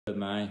Good,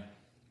 man.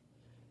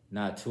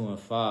 Not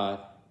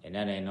 2-5, and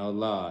that ain't no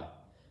lie.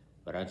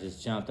 But I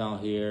just jumped on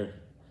here.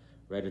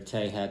 Raider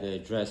Tay had to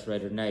address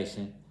Raider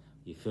Nation.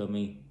 You feel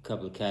me? A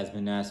couple of cats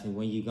been asking me,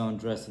 when you gonna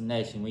address the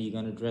nation? When you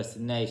gonna address the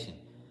nation?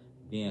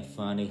 Being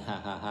funny,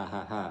 ha ha ha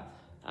ha ha.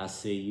 I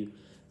see you,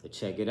 but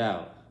check it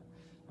out.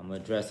 I'm gonna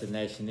address the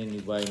nation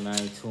anyway, man.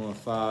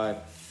 2-5.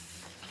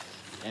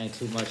 Ain't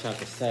too much I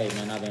can say,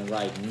 man. I've been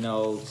writing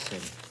notes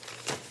and,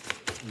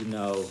 you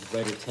know,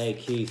 Raider Tay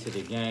keys to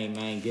the game,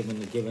 man.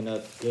 Giving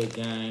up good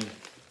game,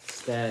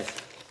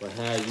 stats, what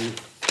have you.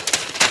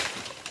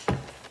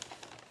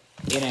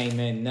 It ain't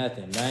meant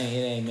nothing, man. It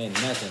ain't meant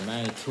nothing,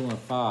 man.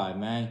 2-5,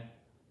 man.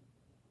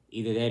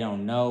 Either they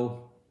don't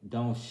know,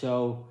 don't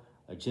show,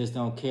 or just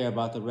don't care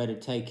about the Raider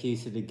Tay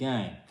keys to the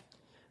game.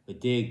 But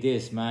dig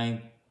this,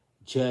 man.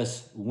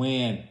 Just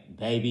win,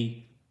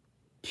 baby.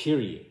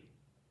 Period.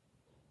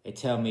 They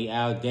tell me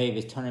Al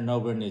Davis turning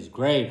over in his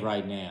grave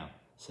right now.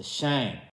 It's a shame.